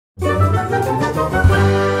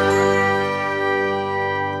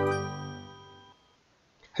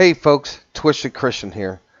Hey folks, Twisted Christian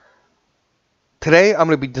here. Today I'm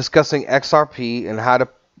going to be discussing XRP and how to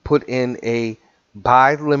put in a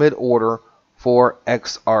buy limit order for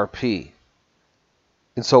XRP.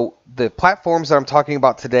 And so the platforms that I'm talking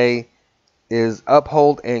about today is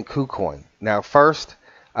Uphold and KuCoin. Now first,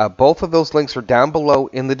 both of those links are down below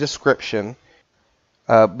in the description,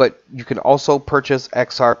 but you can also purchase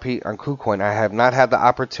XRP on KuCoin. I have not had the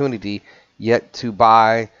opportunity yet to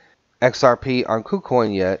buy XRP on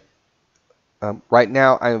KuCoin yet. Right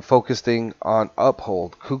now I am focusing on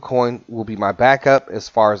Uphold. KuCoin will be my backup as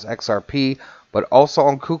far as XRP, but also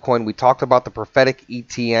on KuCoin we talked about the prophetic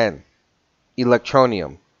ETN,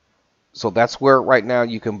 Electronium. So that's where right now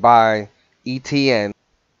you can buy ETN.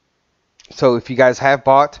 So if you guys have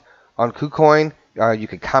bought on KuCoin, you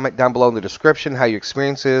can comment down below in the description how your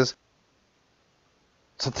experience is.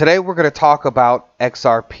 So today we're going to talk about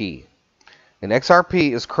XRP. And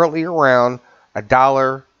XRP is currently around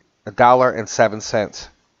 $1.07.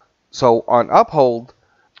 So on Uphold,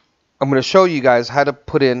 I'm going to show you guys how to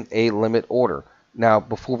put in a limit order. Now,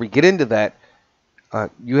 before we get into that,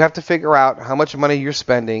 you have to figure out how much money you're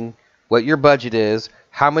spending, what your budget is,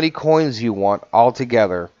 how many coins you want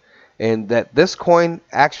altogether, and that this coin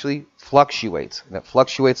actually fluctuates. And it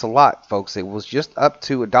fluctuates a lot, folks. It was just up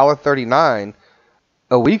to $1.39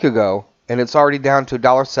 a week ago, and it's already down to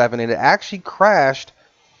 $1.07, and it actually crashed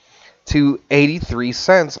to 83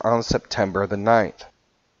 cents on September the 9th.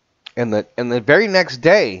 And the very next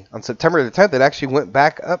day, on September the 10th, it actually went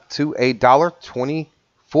back up to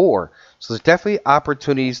 $1.24. So there's definitely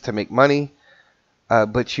opportunities to make money,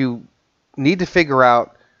 but you need to figure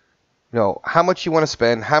out, how much you want to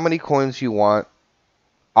spend, how many coins you want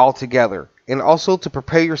altogether, and also to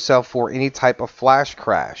prepare yourself for any type of flash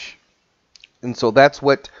crash. And so that's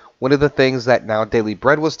one of the things that Now Daily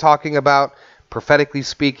Bread was talking about, prophetically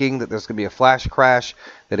speaking, that there's going to be a flash crash,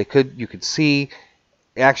 that you could see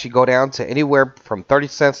actually go down to anywhere from 30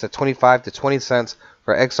 cents to 25 to 20 cents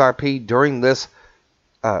for XRP during this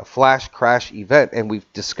flash crash event. And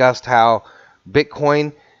we've discussed how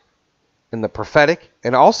Bitcoin in the prophetic,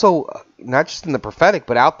 and also not just in the prophetic,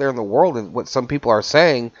 but out there in the world, and what some people are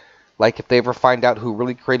saying, like if they ever find out who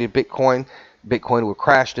really created Bitcoin, Bitcoin will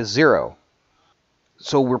crash to zero.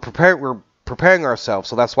 So we're preparing ourselves.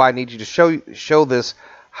 So that's why I need you to show this,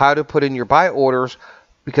 how to put in your buy orders,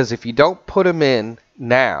 because if you don't put them in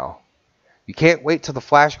now, you can't wait till the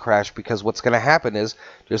flash crash, because what's going to happen is,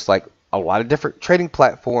 just like a lot of different trading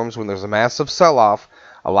platforms, when there's a massive sell-off,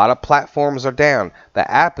 a lot of platforms are down,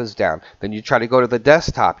 the app is down, then you try to go to the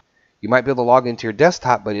desktop. You might be able to log into your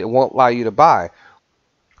desktop, but it won't allow you to buy.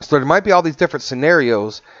 So there might be all these different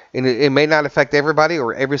scenarios, and it may not affect everybody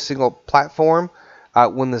or every single platform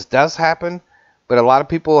when this does happen, but a lot of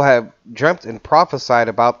people have dreamt and prophesied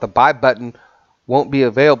about the buy button won't be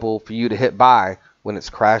available for you to hit buy when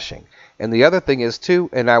it's crashing. And the other thing is too,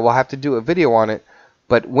 and I will have to do a video on it,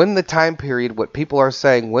 but when the time period, what people are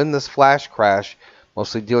saying, when this flash crash,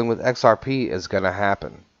 mostly dealing with XRP, is going to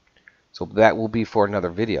happen. So that will be for another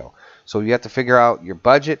video. So you have to figure out your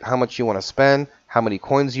budget, how much you want to spend, how many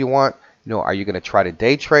coins you want. Are you going to try to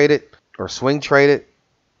day trade it or swing trade it?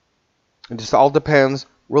 It just all depends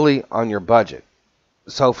really on your budget.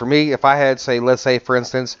 So for me, if I had, let's say for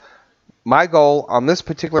instance, my goal on this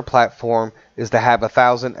particular platform is to have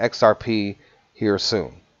 1,000 XRP here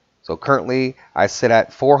soon. So currently I sit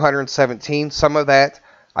at 417. Some of that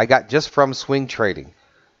I got just from swing trading.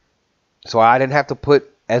 So I didn't have to put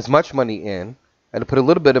as much money in. I had to put a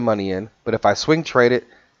little bit of money in. But if I swing trade it,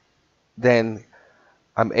 then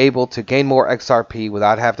I'm able to gain more XRP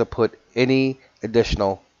without having to put any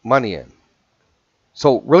additional money in.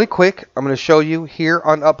 So really quick, I'm going to show you here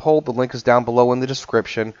on Uphold. The link is down below in the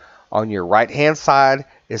description. On your right hand side,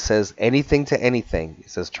 it says anything to anything. It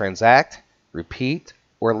says transact, repeat,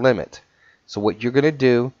 or limit. So what you're going to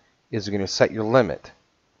do is you're going to set your limit.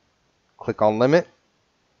 Click on limit,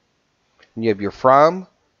 and you have your from,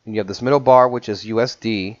 and you have this middle bar which is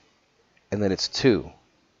USD, and then it's 2.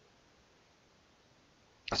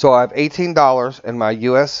 So I have $18 in my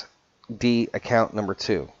USD account number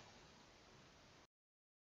 2.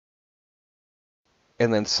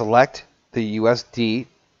 And then select the USD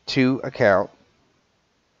 2 account.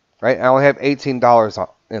 Right? I only have $18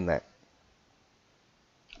 in that.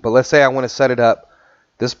 But let's say I want to set it up,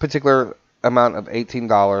 this particular amount of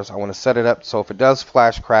 $18, I want to set it up so if it does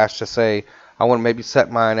flash crash, to say I want to maybe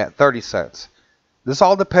set mine at 30 cents. This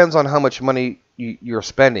all depends on how much money you're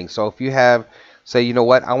spending. So if you have, say, I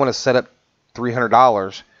want to set up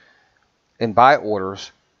 $300 in buy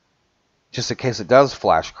orders, just in case it does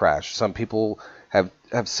flash crash. Some people have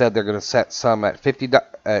said they're going to set some at 50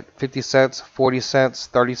 cents, 40 cents,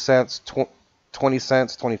 30 cents, 20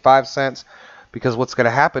 cents, 25 cents, because what's going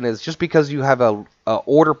to happen is just because you have a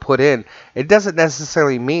order put in, it doesn't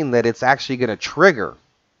necessarily mean that it's actually going to trigger,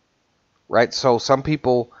 right? So some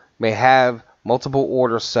people may have multiple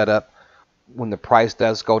orders set up when the price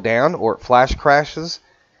does go down or it flash crashes,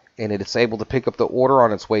 and it's able to pick up the order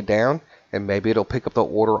on its way down, and maybe it'll pick up the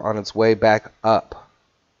order on its way back up.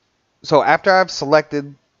 So after I've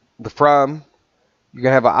selected the from, you're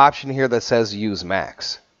going to have an option here that says use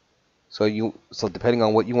max. So depending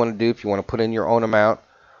on what you want to do, if you want to put in your own amount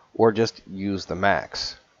or just use the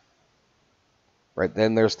max. Right,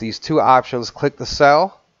 then there's these two options. Click the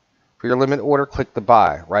sell for your limit order, click the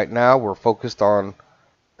buy. Right now we're focused on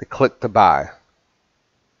the click to buy.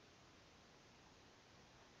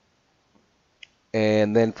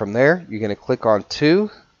 And then from there, you're going to click on 2.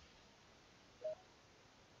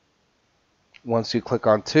 Once you click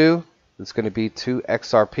on 2, it's going to be 2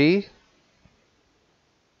 XRP.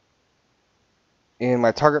 And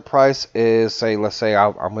my target price is, let's say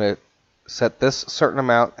I'm going to set this certain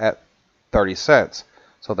amount at 30 cents.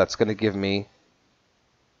 So that's going to give me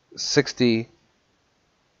 60.5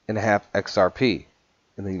 XRP.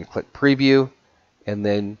 And then you click preview and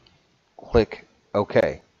then click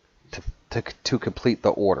OK to complete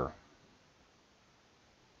the order.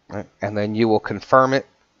 Right? And then you will confirm it,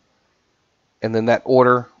 and then that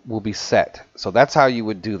order will be set. So that's how you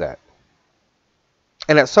would do that.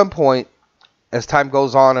 And at some point, as time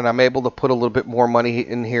goes on and I'm able to put a little bit more money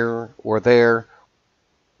in here or there,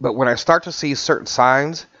 but when I start to see certain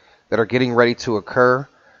signs that are getting ready to occur,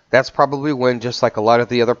 that's probably when, just like a lot of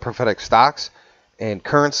the other prophetic stocks and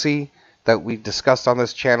currency that we've discussed on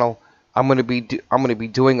this channel, I'm going to be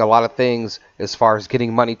doing a lot of things as far as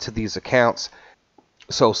getting money to these accounts.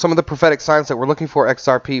 So some of the prophetic signs that we're looking for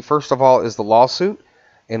XRP, first of all, is the lawsuit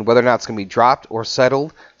and whether or not it's going to be dropped or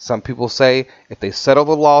settled. Some people say if they settle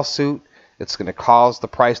the lawsuit, it's going to cause the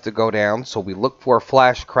price to go down. So we look for a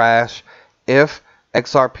flash crash. If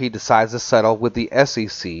XRP decides to settle with the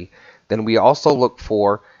SEC, then we also look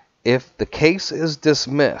for, if the case is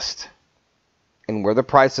dismissed and where the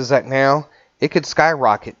price is at now, it could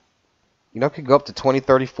skyrocket. It could go up to 20,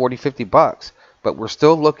 30, 40, 50 bucks. But we're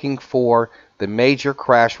still looking for the major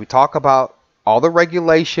crash. We talk about all the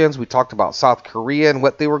regulations. We talked about South Korea and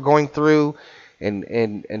what they were going through,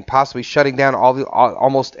 and possibly shutting down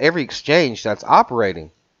almost every exchange that's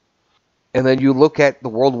operating. And then you look at the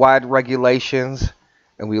worldwide regulations,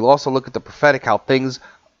 and we'll also look at the prophetic, how things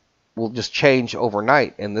will just change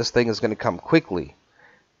overnight, and this thing is going to come quickly.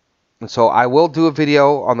 And so I will do a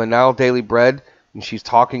video on the Now Daily Bread, and she's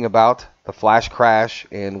talking about the flash crash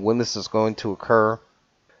and when this is going to occur,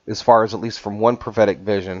 as far as at least from one prophetic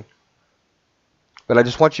vision. But I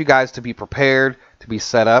just want you guys to be prepared, to be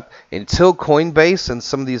set up. Until Coinbase and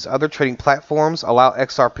some of these other trading platforms allow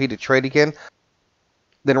XRP to trade again,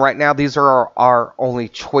 then right now these are our only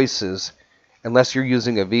choices, unless you're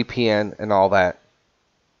using a VPN and all that.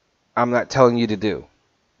 I'm not telling you to do,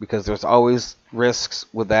 because there's always risks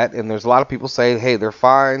with that, and there's a lot of people saying, hey, they're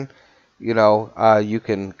fine. You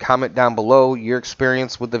can comment down below your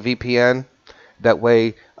experience with the VPN. That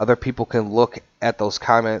way other people can look at those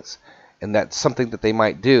comments, and that's something that they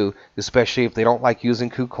might do, especially if they don't like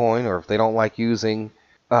using KuCoin or if they don't like using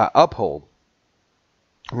Uphold.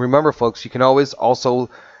 Remember, folks, you can always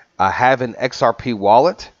also have an XRP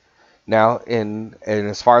wallet. Now, and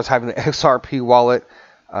as far as having an XRP wallet,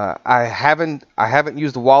 I haven't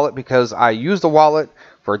used the wallet because I used the wallet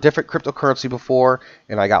for a different cryptocurrency before,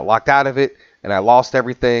 and I got locked out of it, and I lost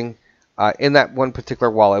everything in that one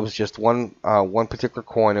particular wallet. It was just one particular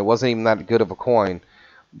coin. It wasn't even that good of a coin.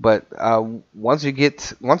 But once you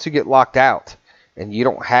get locked out and you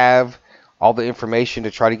don't have all the information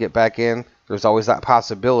to try to get back in, there's always that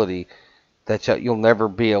possibility that you'll never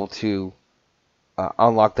be able to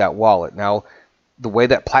unlock that wallet. Now, the way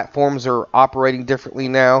that platforms are operating differently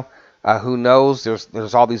now, who knows?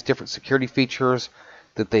 There's all these different security features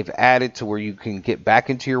that they've added to where you can get back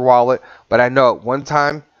into your wallet. But I know at one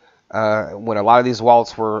time, when a lot of these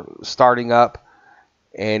wallets were starting up,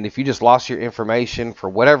 and if you just lost your information for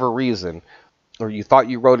whatever reason, or you thought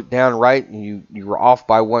you wrote it down right and you were off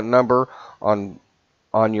by one number on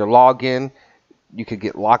your login, you could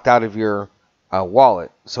get locked out of your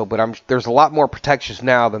wallet. So, but there's a lot more protections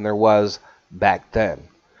now than there was back then.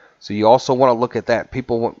 So you also want to look at that.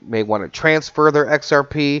 People may want to transfer their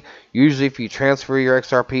XRP. Usually if you transfer your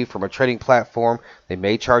XRP from a trading platform, they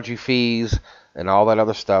may charge you fees and all that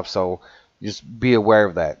other stuff. So just be aware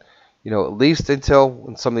of that. At least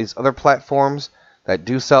until some of these other platforms that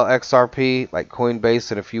do sell XRP, like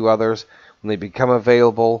Coinbase and a few others, when they become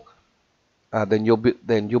available, then you'll be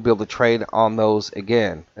able to trade on those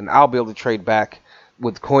again, and I'll be able to trade back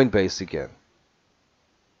with Coinbase again.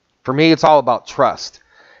 For me, it's all about trust,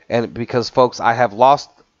 and because folks, I have lost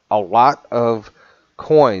a lot of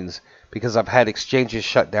coins because I've had exchanges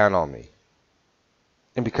shut down on me,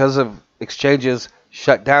 and because of exchanges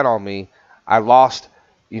shut down on me, I lost,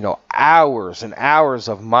 hours and hours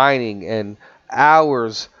of mining and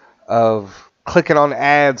hours of clicking on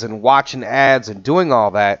ads and watching ads and doing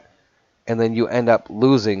all that, and then you end up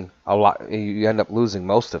losing a lot. You end up losing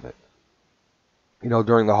most of it.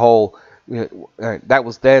 During the whole, that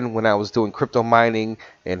was then when I was doing crypto mining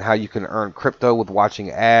and how you can earn crypto with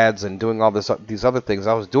watching ads and doing all these other things.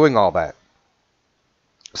 I was doing all that.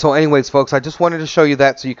 So anyways, folks, I just wanted to show you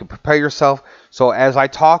that so you can prepare yourself. So as I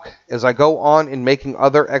go on in making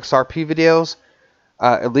other XRP videos,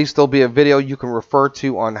 at least there'll be a video you can refer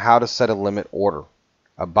to on how to set a limit order,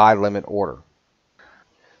 a buy limit order.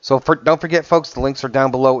 So don't forget, folks, the links are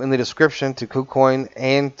down below in the description to KuCoin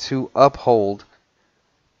and to Uphold.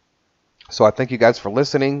 So I thank you guys for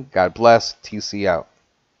listening. God bless. TC out.